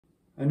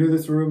I knew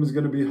this room was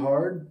going to be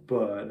hard,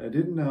 but I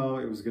didn't know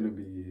it was going to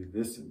be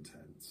this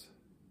intense.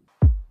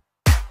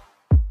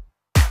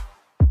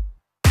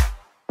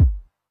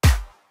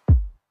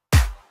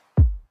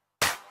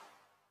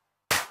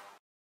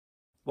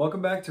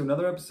 Welcome back to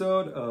another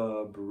episode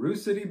of Brew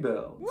City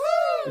Builds. Woo!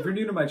 If you're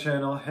new to my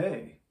channel,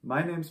 hey,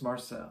 my name's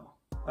Marcel.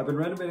 I've been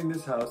renovating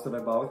this house that I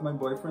bought with my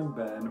boyfriend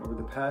Ben over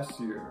the past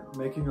year,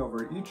 making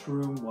over each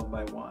room one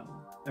by one.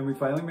 And we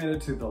finally made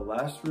it to the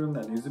last room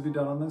that needs to be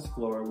done on this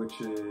floor, which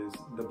is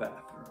the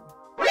bathroom.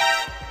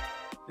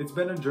 It's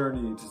been a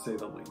journey to say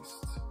the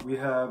least. We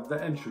have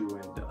the entryway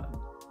done,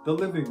 the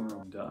living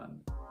room done,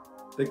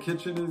 the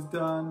kitchen is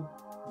done,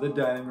 the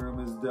dining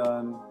room is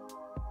done,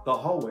 the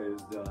hallway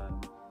is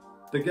done,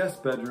 the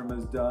guest bedroom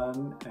is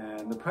done,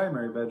 and the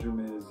primary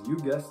bedroom is, you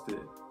guessed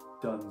it,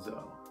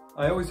 donezo.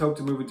 I always hoped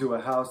to move into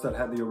a house that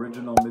had the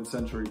original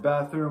mid-century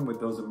bathroom with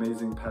those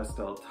amazing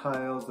pastel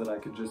tiles that I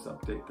could just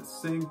update the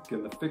sink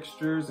and the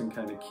fixtures and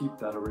kind of keep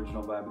that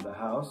original vibe of the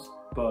house.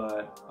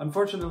 But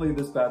unfortunately,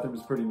 this bathroom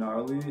is pretty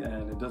gnarly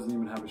and it doesn't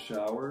even have a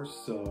shower,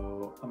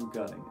 so I'm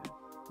gutting it.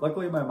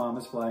 Luckily, my mom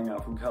is flying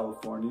out from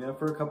California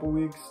for a couple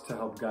weeks to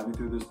help guide me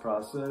through this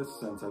process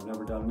since I've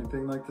never done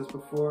anything like this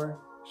before.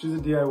 She's a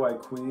DIY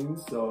queen,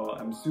 so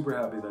I'm super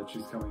happy that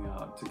she's coming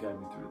out to guide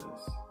me through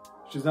this.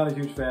 She's not a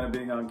huge fan of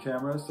being on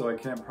camera, so I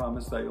can't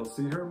promise that you'll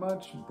see her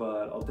much,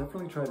 but I'll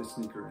definitely try to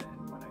sneak her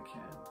in when I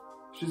can.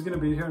 She's gonna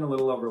be here in a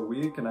little over a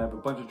week, and I have a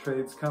bunch of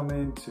trades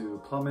coming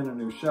to plumb in a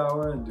new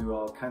shower and do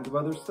all kinds of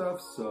other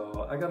stuff,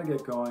 so I gotta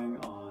get going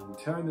on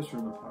tearing this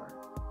room apart.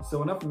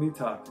 So enough of me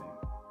talking,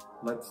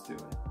 let's do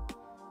it.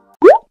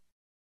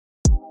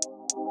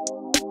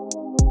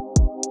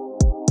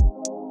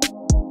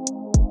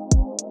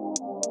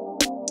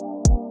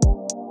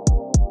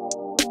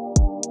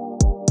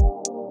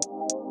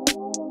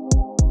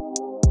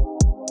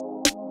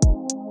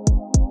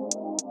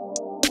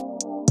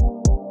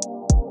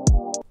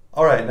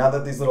 Alright, now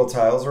that these little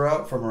tiles are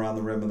out from around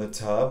the rim of the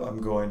tub,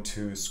 I'm going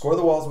to score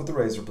the walls with a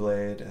razor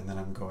blade, and then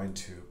I'm going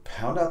to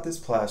pound out this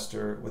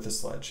plaster with a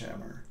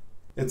sledgehammer.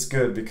 It's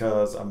good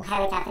because I'm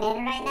highly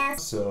caffeinated right now,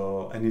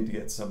 so I need to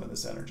get some of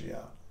this energy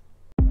out.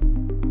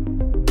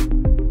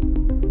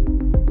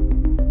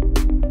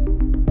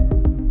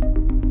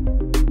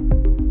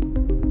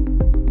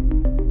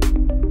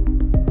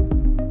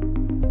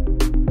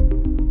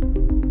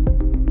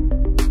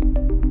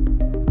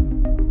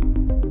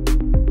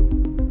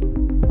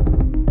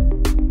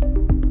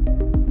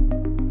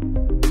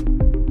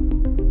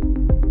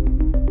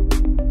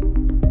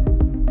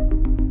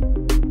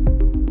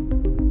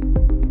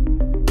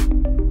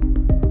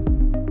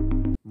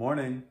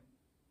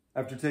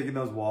 After taking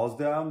those walls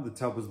down, the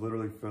tub was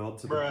literally filled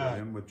to the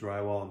brim with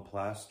drywall and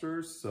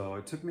plaster, so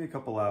it took me a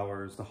couple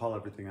hours to haul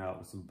everything out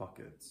with some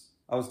buckets.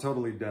 I was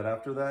totally dead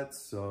after that,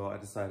 so I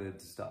decided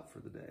to stop for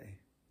the day.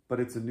 But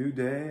it's a new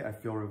day, I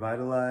feel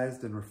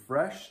revitalized and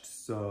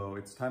refreshed, so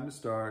it's time to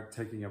start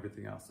taking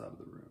everything else out of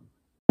the room.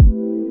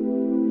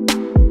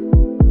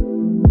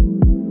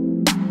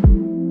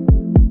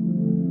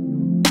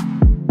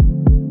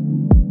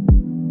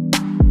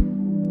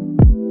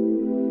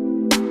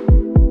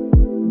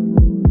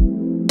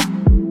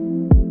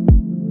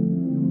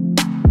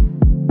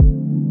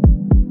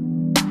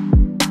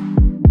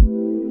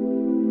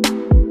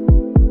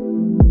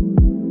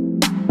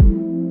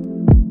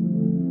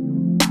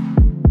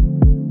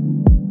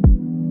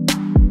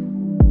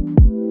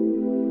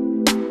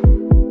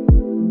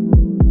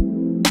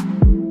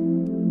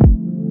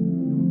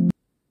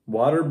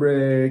 Water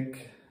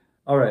break.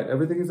 All right,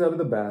 everything is out of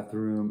the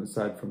bathroom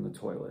aside from the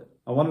toilet.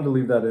 I wanted to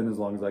leave that in as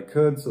long as I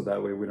could so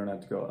that way we don't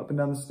have to go up and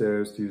down the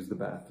stairs to use the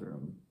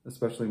bathroom,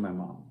 especially my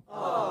mom.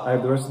 Aww. I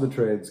have the rest of the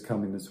trades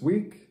coming this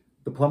week.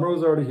 The plumber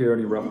was already here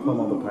and he rough plumbed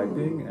all the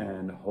piping,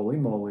 and holy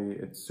moly,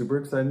 it's super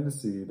exciting to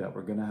see that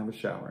we're gonna have a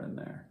shower in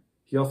there.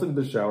 He also did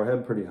the shower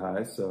head pretty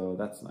high, so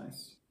that's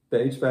nice. The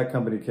HVAC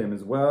company came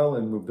as well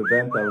and moved the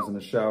vent that was in the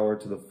shower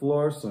to the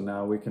floor, so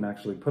now we can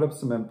actually put up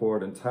cement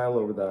board and tile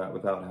over that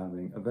without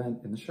having a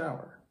vent in the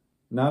shower.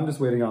 Now I'm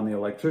just waiting on the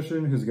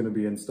electrician who's going to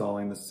be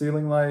installing the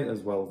ceiling light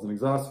as well as an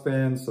exhaust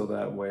fan, so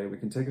that way we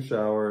can take a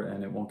shower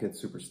and it won't get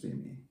super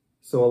steamy.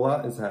 So a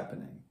lot is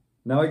happening.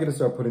 Now I get to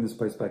start putting this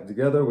place back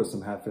together with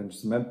some 1/2-inch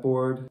cement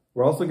board.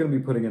 We're also going to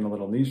be putting in a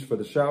little niche for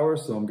the shower,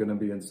 so I'm going to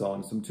be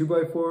installing some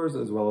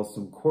 2x4s as well as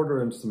some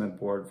 1/4-inch cement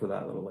board for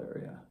that little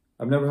area.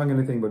 I've never hung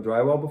anything but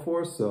drywall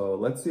before, so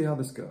let's see how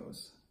this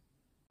goes.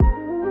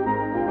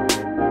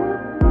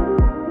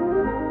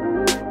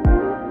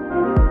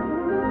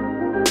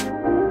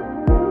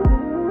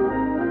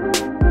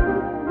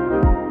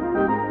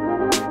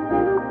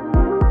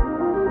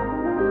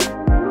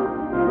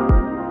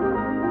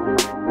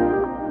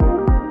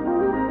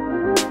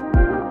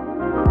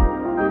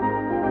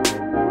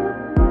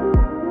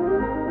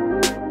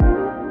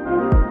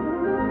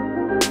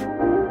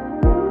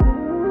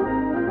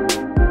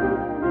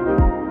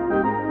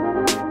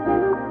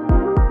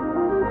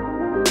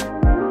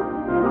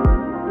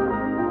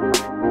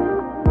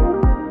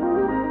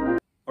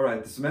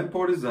 The cement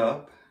board is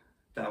up.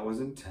 That was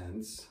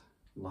intense.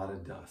 A lot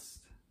of dust.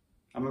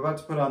 I'm about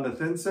to put on the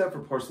thin set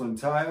for porcelain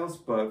tiles,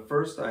 but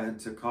first I had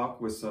to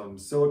caulk with some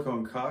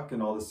silicone caulk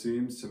in all the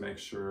seams to make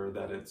sure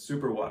that it's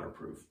super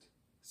waterproofed.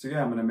 So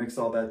yeah, I'm gonna mix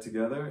all that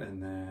together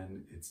and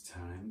then it's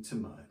time to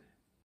mud.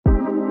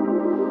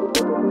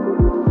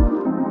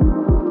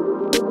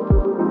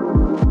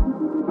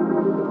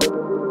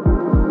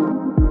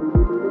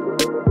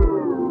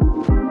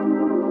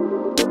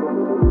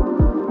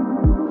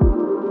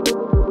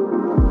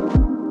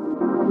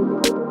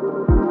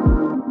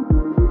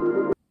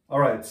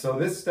 Alright, so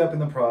this step in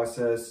the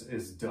process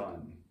is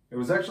done. It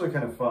was actually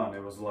kind of fun.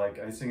 It was like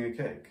icing a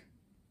cake.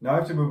 Now I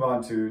have to move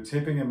on to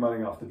taping and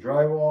mudding off the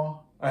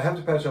drywall. I have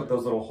to patch up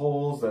those little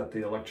holes that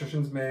the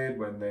electricians made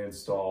when they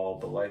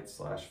installed the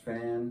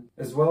light/fan,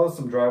 as well as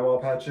some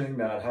drywall patching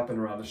that happened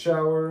around the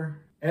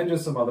shower, and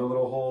just some other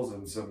little holes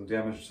and some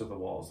damage to the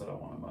walls that I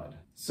want to mud.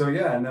 So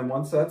yeah, and then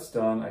once that's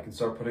done, I can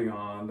start putting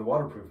on the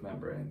waterproof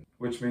membrane,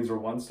 which means we're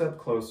one step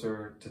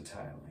closer to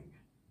tiling.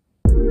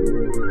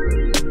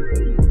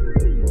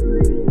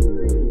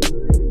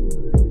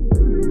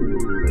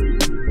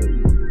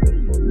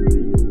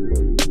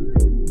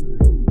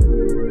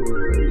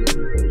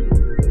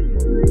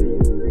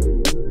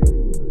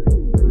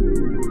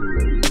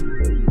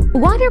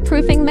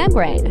 Waterproofing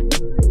membrane.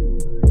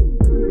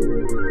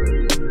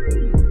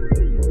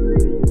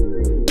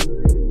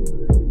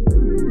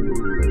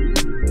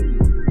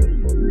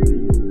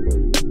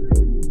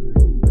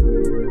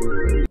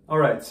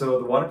 Alright, so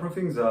the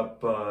waterproofing's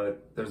up,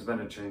 but there's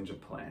been a change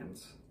of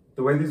plans.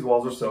 The way these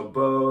walls are so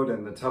bowed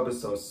and the tub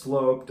is so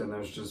sloped and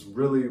there's just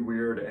really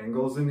weird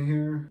angles in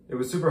here, it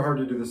was super hard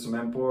to do the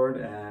cement board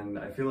and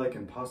I feel like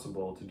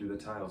impossible to do the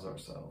tiles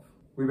ourselves.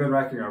 We've been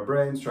racking our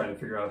brains trying to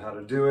figure out how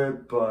to do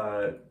it,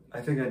 but I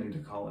think I need to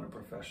call in a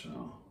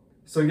professional.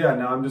 So yeah,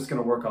 now I'm just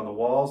gonna work on the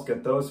walls,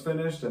 get those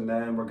finished, and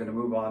then we're gonna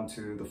move on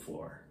to the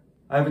floor.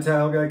 I have a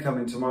tile guy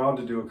coming tomorrow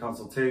to do a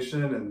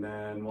consultation, and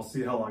then we'll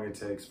see how long it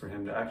takes for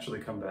him to actually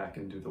come back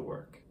and do the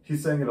work.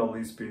 He's saying it'll at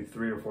least be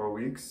 3 or 4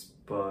 weeks,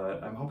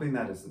 but I'm hoping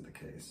that isn't the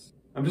case.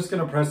 I'm just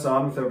gonna press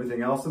on with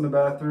everything else in the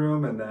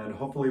bathroom, and then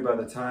hopefully by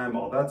the time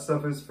all that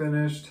stuff is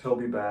finished, he'll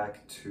be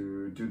back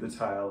to do the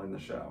tile in the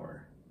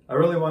shower. I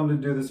really wanted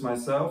to do this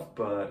myself,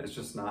 but it's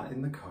just not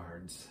in the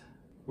cards.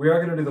 We are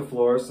gonna do the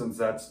floor since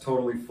that's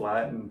totally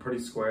flat and pretty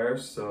square,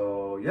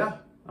 so yeah,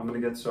 I'm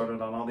gonna get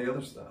started on all the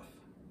other stuff.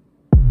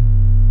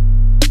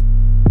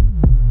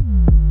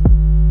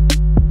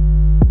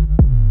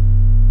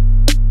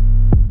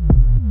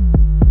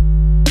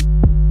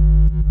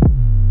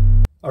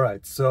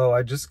 Alright, so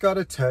I just got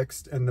a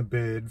text and the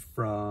bid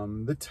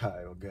from the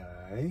tile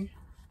guy.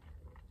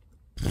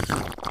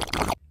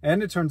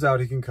 And it turns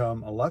out he can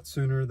come a lot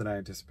sooner than I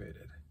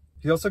anticipated.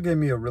 He also gave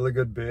me a really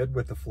good bid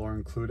with the floor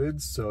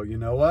included, so you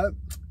know what?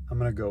 I'm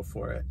gonna go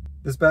for it.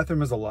 This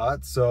bathroom is a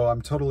lot, so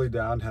I'm totally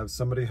down to have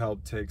somebody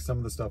help take some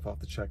of the stuff off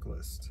the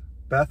checklist.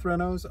 Bath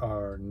renos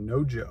are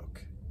no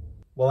joke.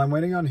 While I'm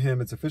waiting on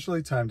him, it's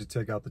officially time to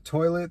take out the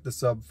toilet, the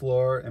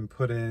subfloor, and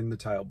put in the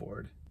tile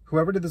board.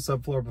 Whoever did the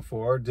subfloor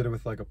before did it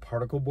with like a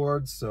particle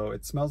board, so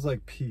it smells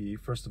like pee,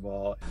 first of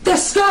all.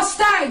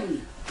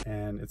 Disgusting!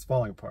 And it's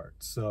falling apart,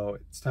 so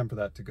it's time for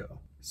that to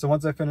go. So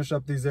once I finish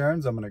up these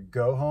errands, I'm gonna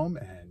go home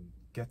and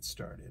get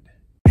started.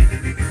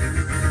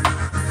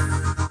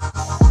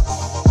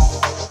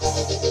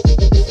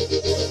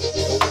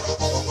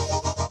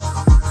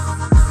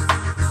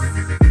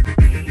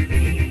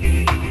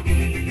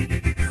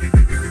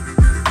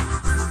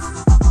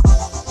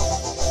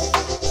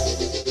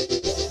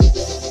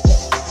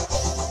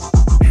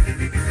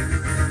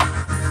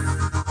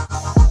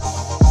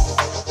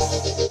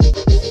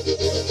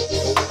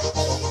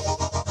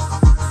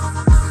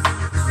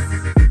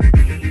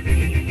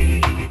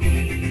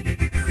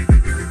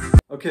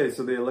 Okay,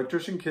 so the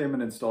electrician came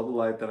and installed the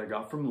light that I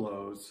got from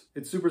Lowe's.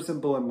 It's super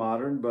simple and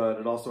modern, but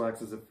it also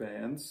acts as a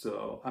fan,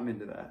 so I'm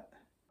into that.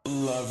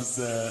 Loves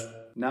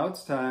that. Now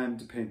it's time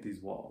to paint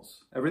these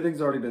walls.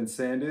 Everything's already been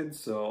sanded,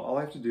 so all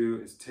I have to do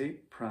is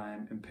tape,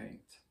 prime, and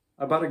paint.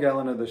 I bought a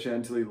gallon of the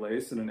Chantilly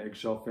lace in an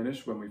eggshell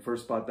finish when we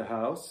first bought the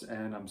house,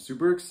 and I'm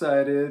super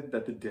excited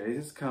that the day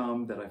has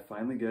come that I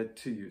finally get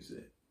to use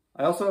it.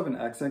 I also have an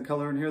accent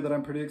color in here that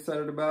I'm pretty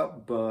excited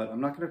about, but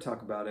I'm not going to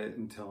talk about it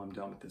until I'm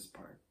done with this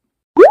part.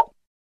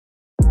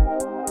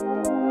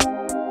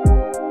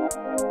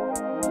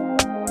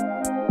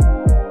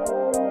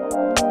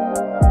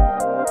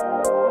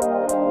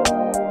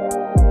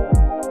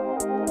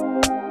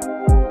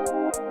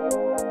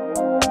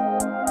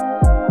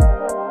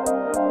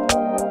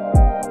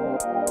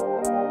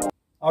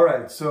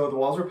 Alright, so the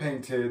walls are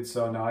painted,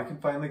 so now I can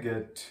finally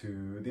get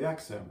to the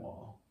accent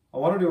wall. I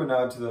want to do a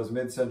nod to those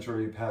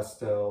mid-century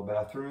pastel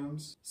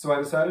bathrooms, so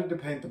I decided to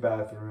paint the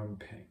bathroom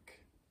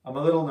pink. I'm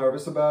a little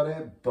nervous about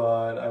it,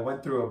 but I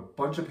went through a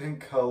bunch of pink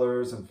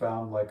colors and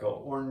found like a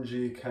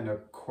orangey kind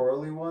of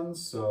corally one,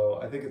 so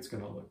I think it's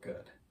gonna look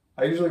good.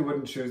 I usually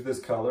wouldn't choose this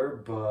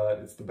color, but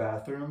it's the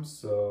bathroom,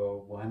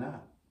 so why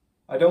not?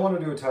 I don't want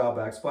to do a tile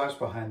backsplash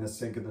behind the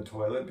sink and the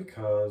toilet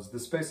because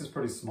this space is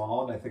pretty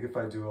small, and I think if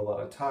I do a lot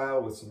of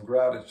tile with some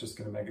grout, it's just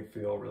going to make it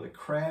feel really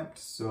cramped,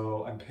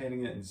 so I'm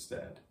painting it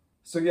instead.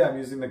 So yeah, I'm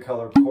using the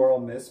color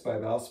Coral Mist by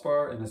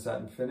Valspar in a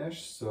satin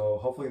finish, so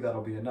hopefully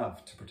that'll be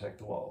enough to protect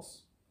the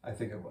walls. I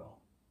think it will.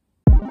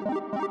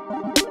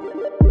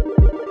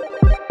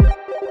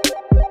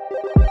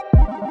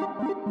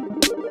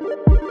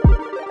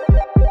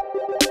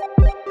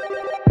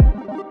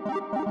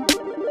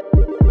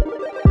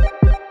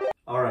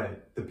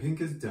 Alright, the pink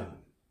is done.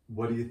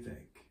 What do you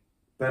think?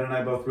 Ben and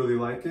I both really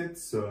like it,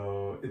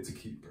 so it's a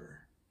keeper.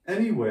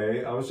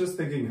 Anyway, I was just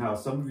thinking how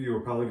some of you are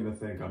probably going to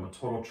think I'm a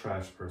total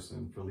trash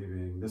person for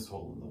leaving this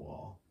hole in the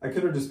wall. I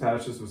could have just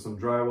patched this with some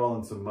drywall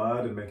and some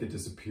mud and make it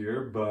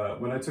disappear,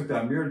 but when I took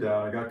that mirror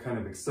down, I got kind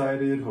of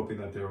excited, hoping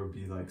that there would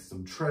be like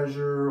some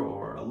treasure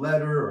or a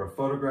letter or a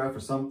photograph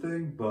or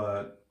something,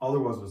 but all there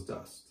was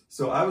dust.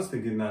 So I was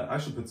thinking that I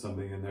should put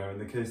something in there in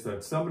the case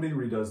that somebody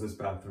redoes this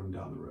bathroom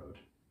down the road.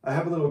 I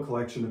have a little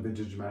collection of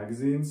vintage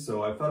magazines,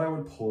 so I thought I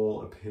would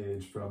pull a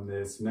page from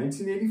this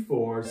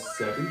 1984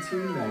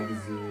 17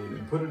 magazine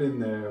and put it in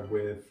there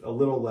with a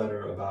little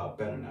letter about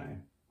Ben and I.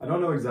 I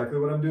don't know exactly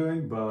what I'm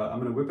doing, but I'm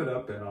gonna whip it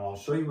up and I'll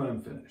show you when I'm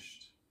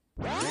finished.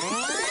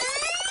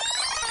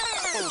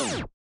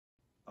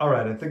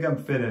 Alright, I think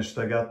I'm finished.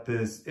 I got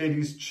this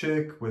 80s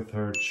chick with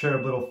her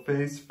cherub little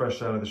face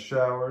fresh out of the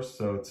shower,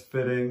 so it's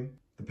fitting.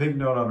 The pink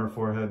note on her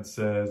forehead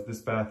says, "This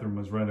bathroom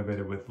was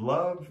renovated with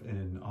love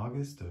in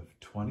August of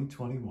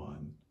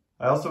 2021.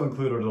 I also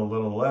included a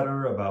little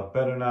letter about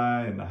Ben and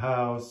I and the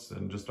house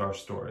and just our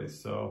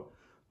stories, so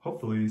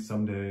hopefully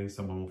someday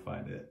someone will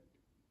find it.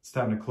 It's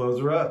time to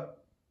close her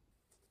up.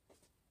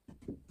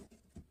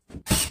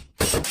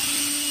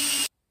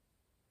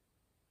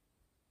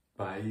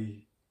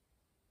 Bye.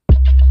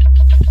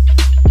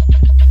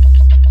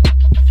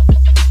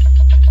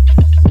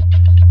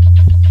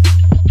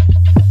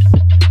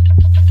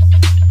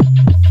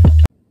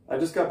 I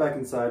just got back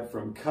inside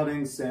from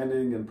cutting,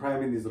 sanding, and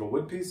priming these little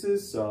wood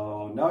pieces,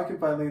 so now I can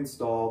finally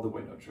install the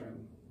window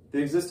trim. The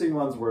existing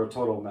ones were a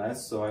total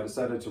mess, so I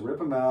decided to rip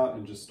them out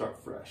and just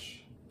start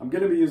fresh. I'm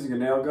going to be using a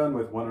nail gun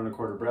with 1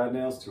 1/4 brad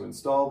nails to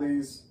install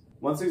these.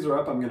 Once these are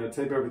up, I'm going to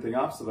tape everything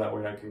off so that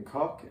way I can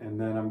caulk,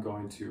 and then I'm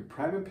going to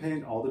prime and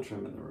paint all the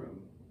trim in the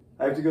room.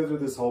 I have to go through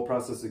this whole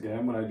process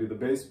again when I do the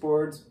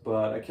baseboards,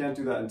 but I can't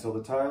do that until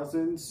the tile's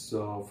in,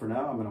 so for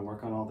now I'm going to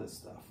work on all this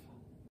stuff.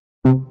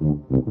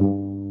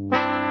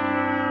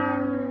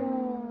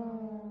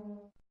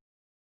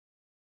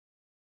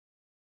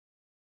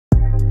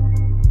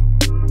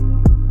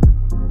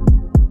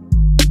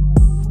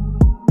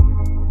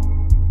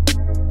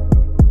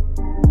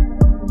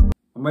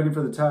 I'm waiting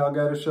for the tile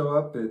guy to show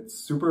up. It's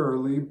super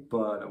early,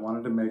 but I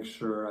wanted to make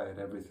sure I had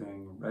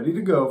everything ready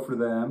to go for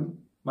them.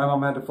 My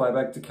mom had to fly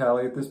back to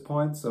Cali at this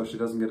point, so she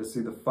doesn't get to see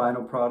the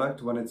final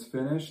product when it's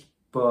finished,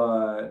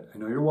 but I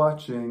know you're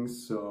watching,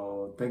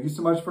 so thank you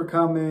so much for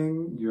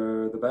coming.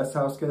 You're the best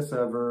house guest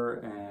ever,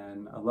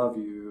 and I love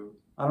you.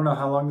 I don't know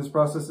how long this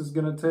process is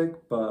gonna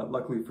take, but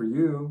luckily for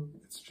you,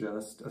 it's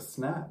just a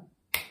snap.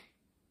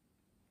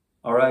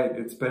 All right,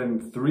 it's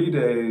been 3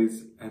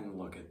 days, and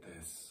look at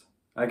this.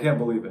 I can't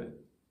believe it.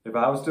 If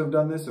I was to have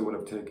done this, it would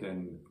have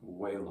taken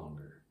way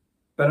longer.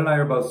 Ben and I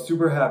are both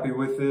super happy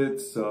with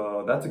it,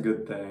 so that's a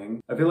good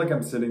thing. I feel like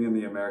I'm sitting in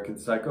the American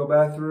Psycho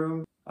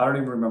bathroom. I don't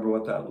even remember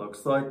what that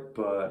looks like,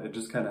 but it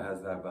just kind of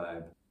has that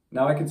vibe.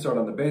 Now I can start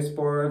on the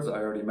baseboards.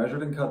 I already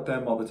measured and cut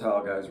them while the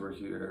tile guys were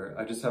here.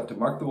 I just have to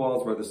mark the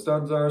walls where the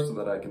studs are so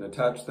that I can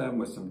attach them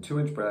with some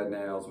 2-inch brad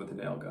nails with a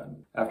nail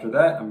gun. After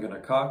that, I'm gonna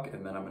caulk,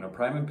 and then I'm gonna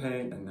prime and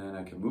paint, and then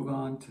I can move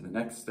on to the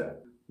next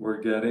step.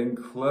 We're getting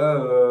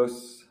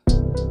close.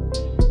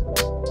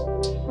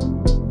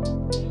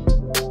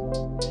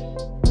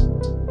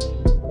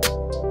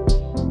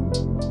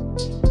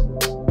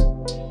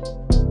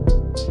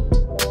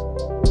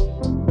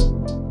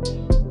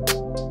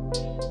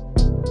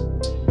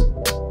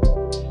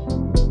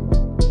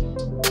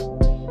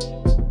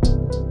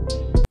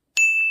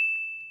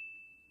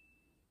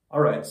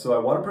 Alright, so I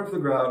waterproofed the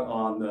grout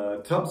on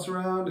the tub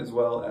surround as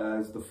well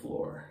as the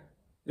floor.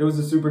 It was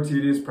a super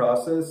tedious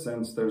process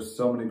since there's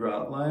so many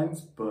grout lines,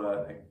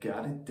 but I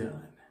got it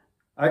done.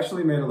 I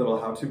actually made a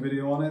little how-to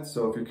video on it,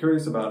 so if you're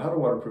curious about how to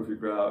waterproof your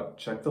grout,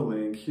 check the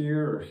link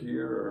here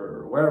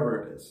or wherever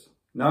it is.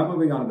 Now I'm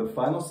moving on to the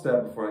final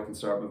step before I can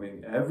start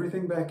moving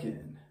everything back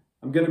in.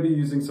 I'm going to be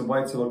using some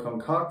white silicone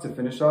caulk to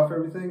finish off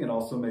everything and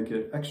also make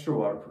it extra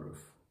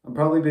waterproof. I'm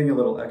probably being a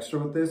little extra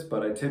with this,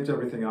 but I taped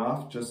everything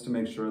off just to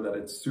make sure that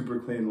it's super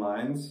clean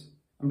lines.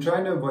 I'm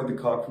trying to avoid the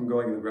caulk from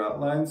going in the grout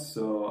lines,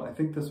 so I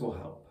think this will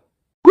help.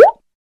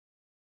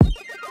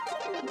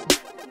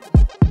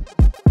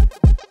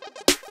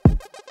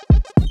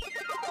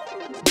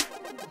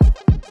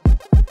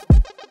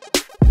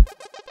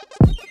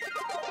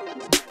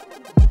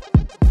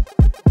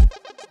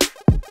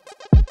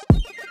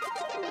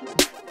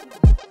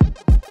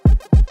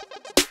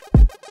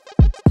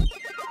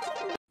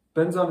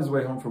 Ben's on his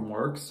way home from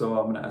work, so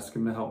I'm gonna ask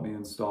him to help me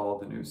install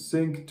the new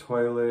sink,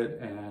 toilet,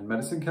 and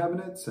medicine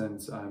cabinet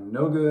since I'm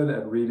no good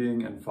at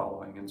reading and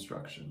following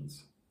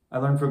instructions. I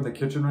learned from the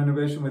kitchen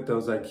renovation with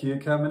those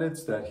IKEA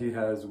cabinets that he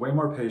has way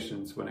more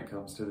patience when it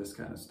comes to this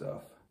kind of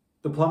stuff.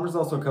 The plumber's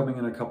also coming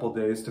in a couple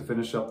days to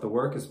finish up the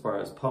work as far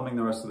as plumbing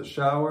the rest of the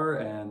shower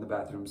and the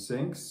bathroom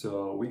sink,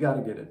 so we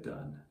gotta get it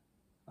done.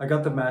 I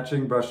got the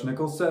matching brushed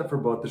nickel set for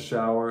both the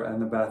shower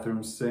and the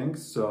bathroom sink,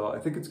 so I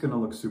think it's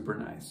gonna look super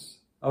nice.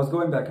 I was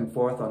going back and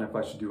forth on if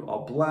I should do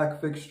all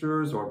black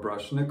fixtures or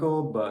brushed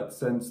nickel, but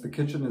since the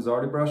kitchen is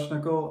already brushed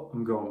nickel,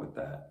 I'm going with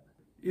that.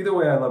 Either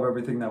way, I love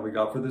everything that we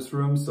got for this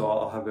room, so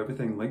I'll have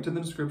everything linked in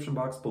the description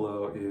box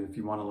below if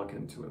you want to look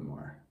into it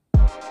more.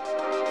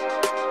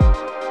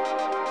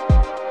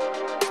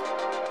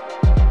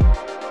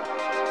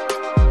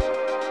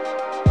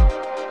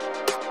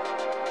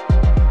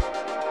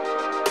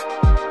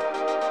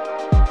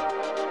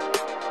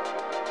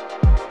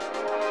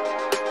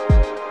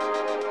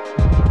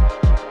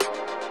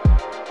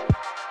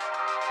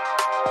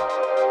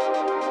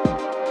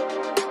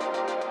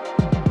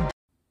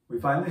 We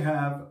finally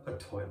have a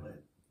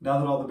toilet. Now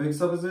that all the big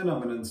stuff is in,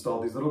 I'm going to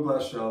install these little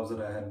glass shelves that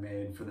I had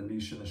made for the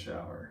niche in the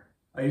shower.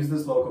 I use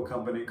this local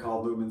company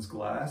called Lumen's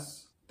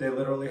Glass. They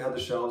literally had the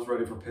shelves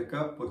ready for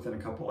pickup within a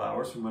couple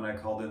hours from when I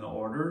called in the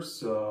order,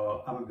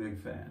 so I'm a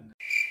big fan.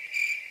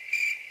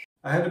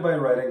 I had to buy a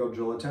right angle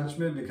drill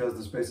attachment because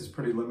the space is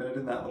pretty limited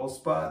in that little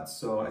spot,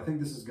 so I think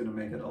this is going to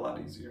make it a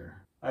lot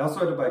easier. I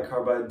also had to buy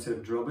carbide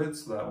tip drill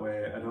bits so that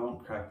way I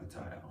don't crack the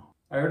tile.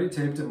 I already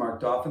taped and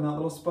marked off in that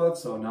little spot,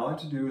 so now all I have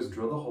to do is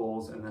drill the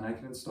holes and then I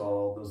can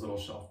install those little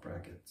shelf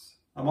brackets.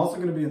 I'm also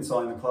going to be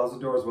installing the closet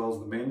door as well as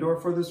the main door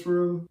for this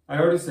room. I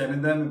already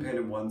sanded them and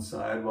painted one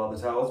side while the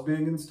tile is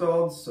being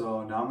installed,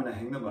 so now I'm going to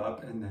hang them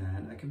up and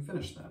then I can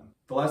finish them.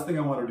 The last thing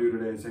I want to do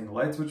today is hang the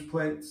light switch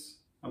plates.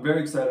 I'm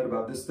very excited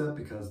about this step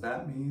because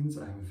that means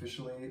I'm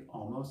officially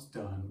almost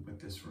done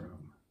with this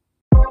room.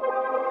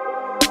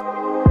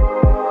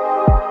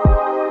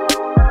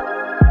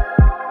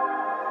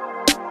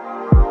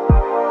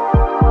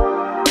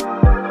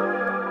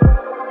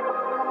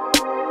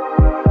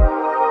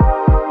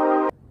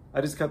 I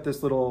just cut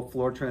this little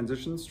floor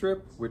transition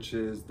strip, which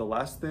is the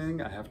last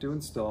thing I have to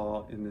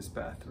install in this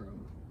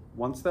bathroom.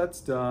 Once that's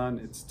done,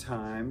 it's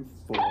time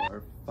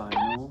for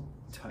final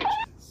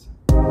touches.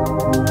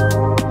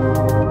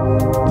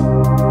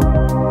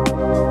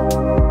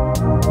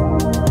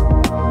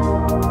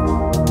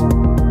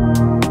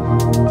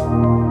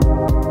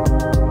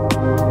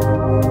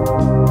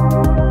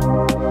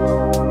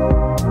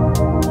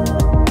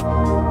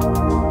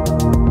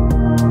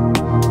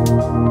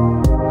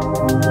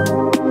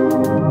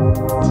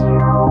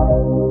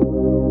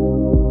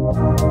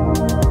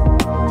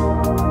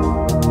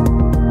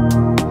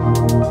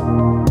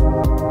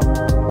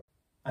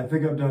 I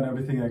think I've done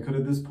everything I could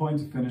at this point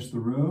to finish the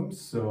room,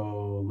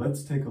 so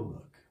let's take a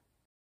look.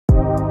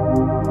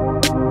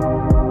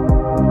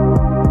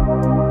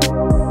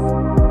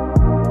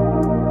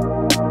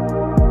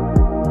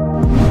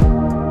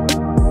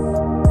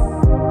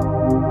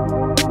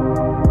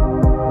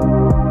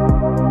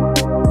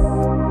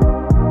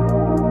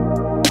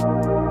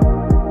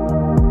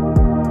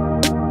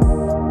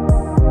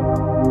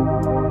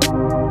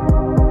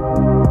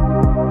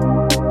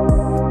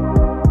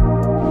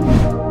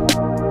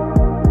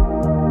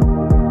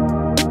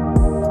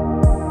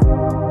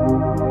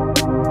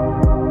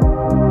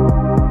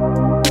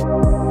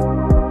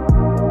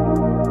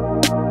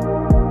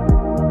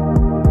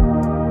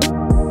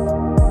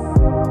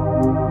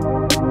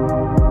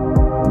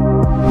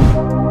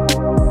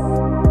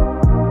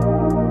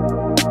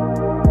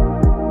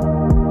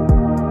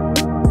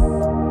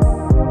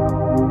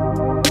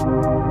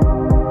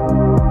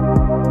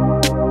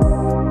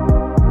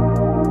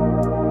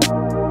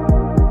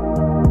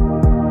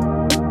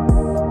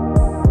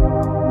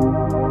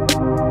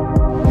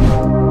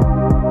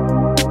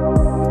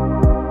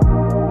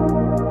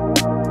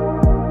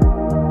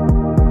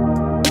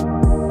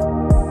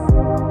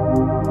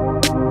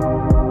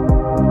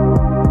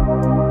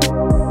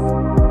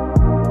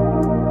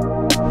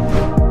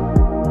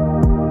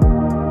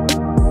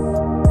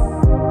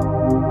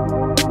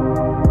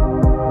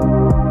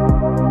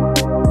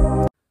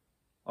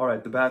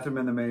 The bathroom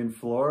and the main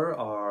floor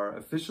are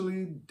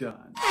officially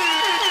done.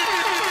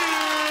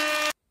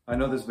 I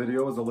know this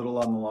video was a little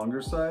on the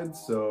longer side,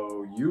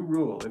 so you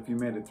rule if you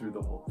made it through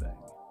the whole thing.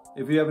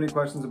 If you have any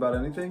questions about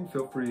anything,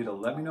 feel free to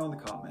let me know in the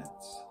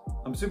comments.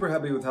 I'm super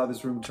happy with how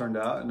this room turned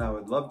out, and I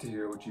would love to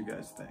hear what you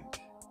guys think.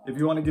 If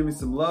you want to give me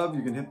some love,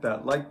 you can hit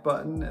that like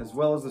button as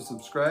well as the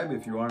subscribe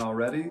if you aren't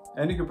already,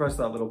 and you can press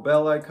that little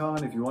bell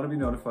icon if you want to be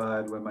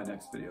notified when my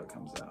next video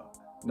comes out.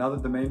 Now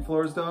that the main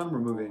floor is done, we're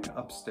moving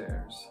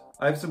upstairs.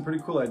 I have some pretty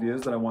cool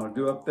ideas that I want to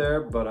do up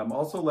there, but I'm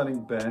also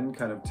letting Ben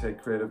kind of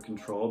take creative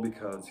control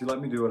because he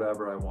let me do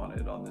whatever I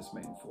wanted on this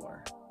main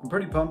floor. I'm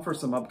pretty pumped for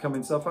some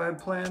upcoming stuff I have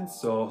planned,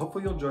 so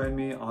hopefully you'll join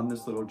me on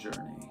this little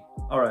journey.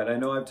 Alright, I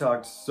know I've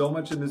talked so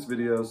much in this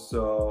video,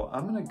 so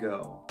I'm gonna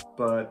go.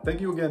 But thank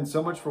you again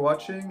so much for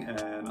watching,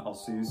 and I'll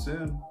see you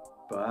soon.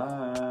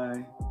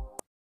 Bye.